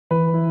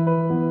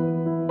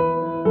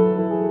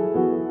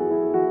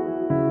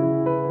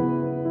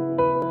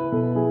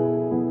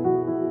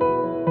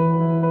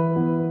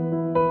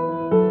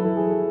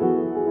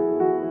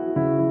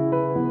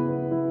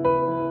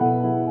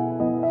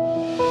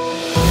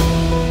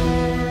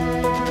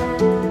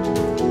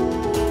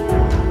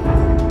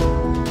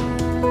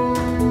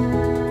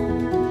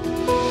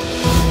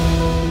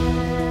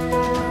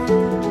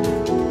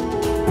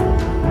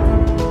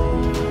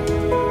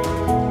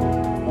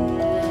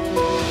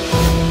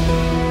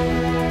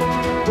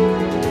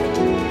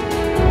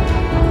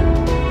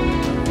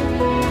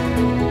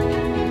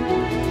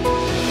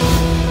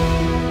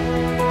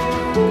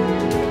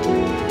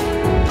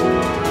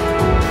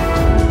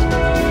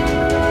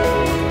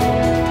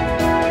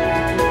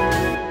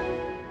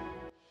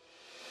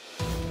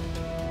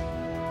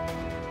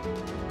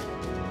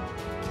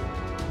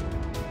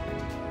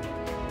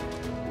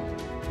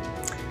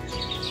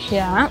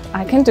Yeah,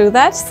 I can do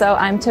that. So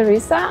I'm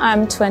Theresa,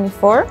 I'm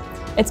 24.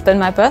 It's been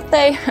my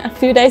birthday a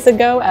few days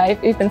ago.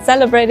 I've even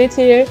celebrated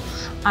here.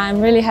 I'm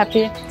really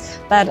happy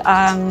that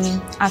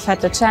I've had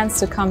the chance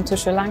to come to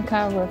Sri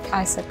Lanka with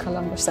AIESEC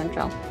Colombo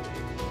Central.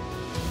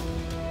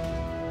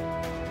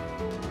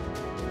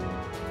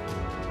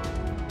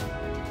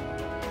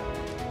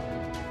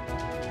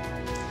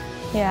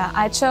 Yeah,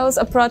 I chose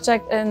a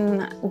project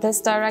in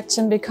this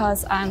direction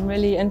because I'm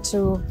really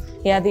into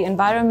the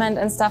environment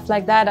and stuff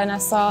like that, and I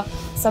saw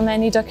so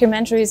many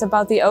documentaries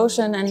about the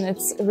ocean and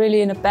it's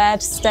really in a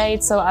bad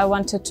state, so I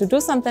wanted to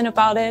do something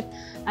about it,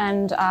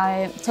 and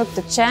I took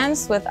the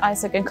chance with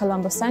AIESEC in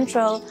Colombo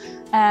Central,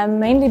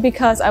 mainly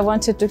because I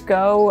wanted to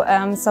go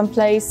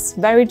someplace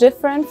very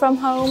different from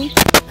home.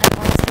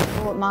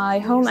 My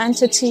home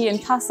entity in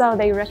Passau,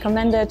 they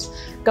recommended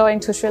going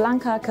to Sri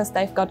Lanka because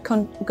they've got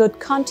good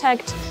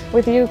contact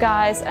with you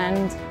guys,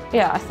 and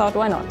yeah, I thought,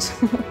 why not?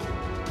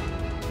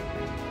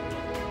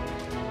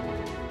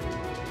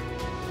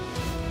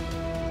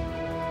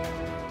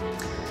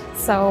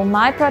 So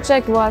my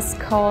project was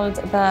called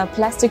the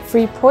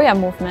Plastic-Free Poya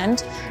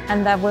movement,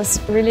 and that was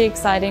really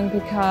exciting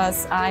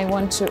because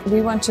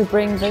we want to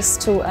bring this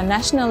to a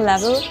national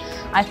level.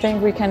 I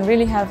think we can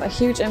really have a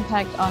huge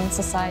impact on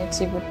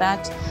society with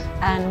that.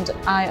 And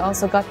I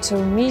also got to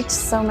meet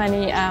so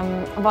many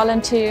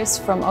volunteers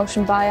from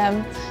Ocean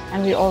Biome,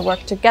 and we all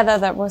worked together.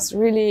 That was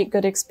really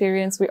good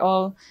experience. We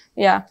all,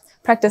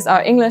 practiced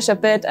our English a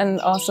bit and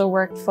also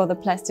worked for the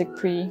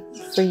plastic-free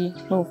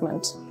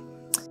movement.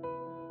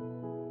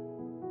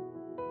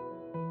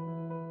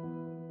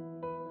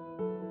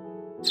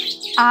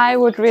 I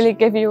would really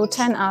give you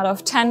 10 out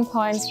of 10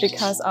 points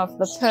because of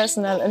the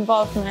personal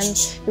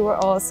involvement. You were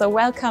all so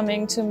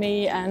welcoming to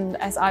me, and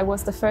as I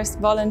was the first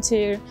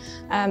volunteer,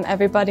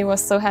 everybody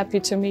was so happy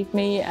to meet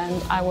me,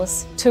 and I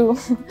was too.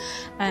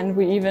 And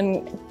we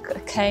even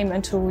came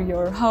into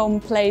your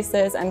home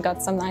places and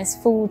got some nice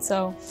food,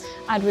 so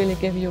I'd really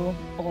give you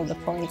all the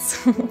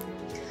points.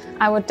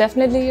 I would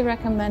definitely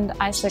recommend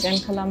AIESEC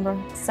and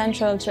Colombo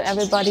Central to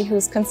everybody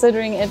who's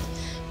considering it,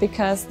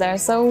 because they're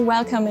so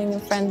welcoming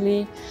and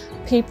friendly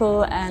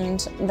people,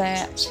 and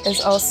there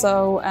is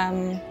also,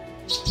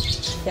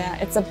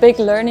 it's a big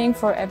learning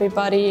for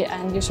everybody,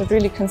 and you should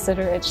really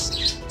consider it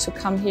to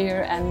come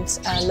here and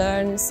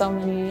learn so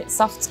many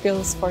soft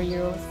skills for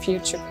your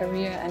future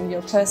career and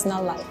your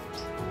personal life.